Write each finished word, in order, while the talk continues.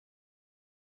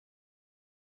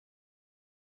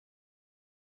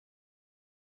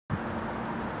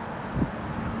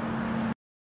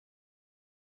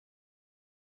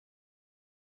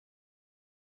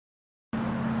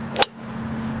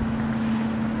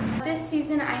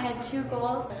I had two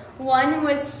goals. One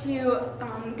was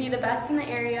to be the best in the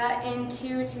area, and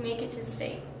two, to make it to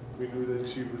state. We knew that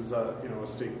she was, a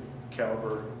state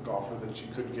caliber golfer, that she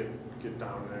could get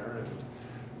down there,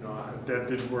 and that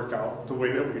didn't work out the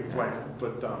way that we planned.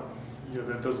 But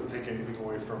that doesn't take anything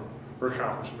away from her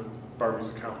accomplishment, Barbie's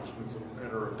accomplishments,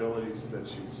 and her abilities that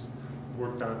she's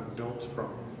worked on and built from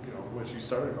when she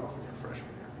started golfing her freshman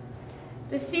year.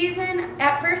 The season,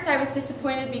 at first I was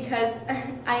disappointed because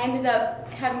I ended up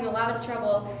having a lot of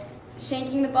trouble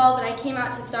shanking the ball, but I came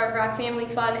out to Starved Rock Family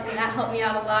Fun, and that helped me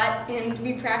out a lot, and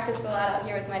we practiced a lot out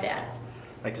here with my dad.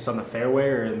 Like just on the fairway,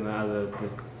 or in the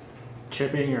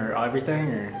chipping, or everything,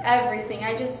 or? Everything.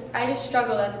 I just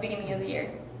struggled at the beginning of the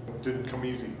year. It didn't come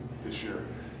easy this year.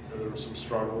 There were some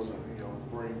struggles, and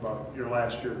worrying about your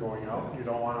last year going out. You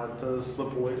don't want it to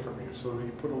slip away from you, so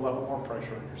you put a lot more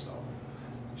pressure on yourself.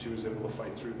 She was able to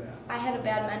fight through that. I had a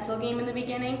bad mental game in the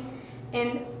beginning,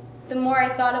 and the more I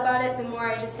thought about it, the more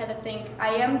I just had to think, I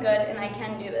am good and I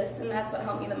can do this, and that's what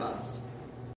helped me the most.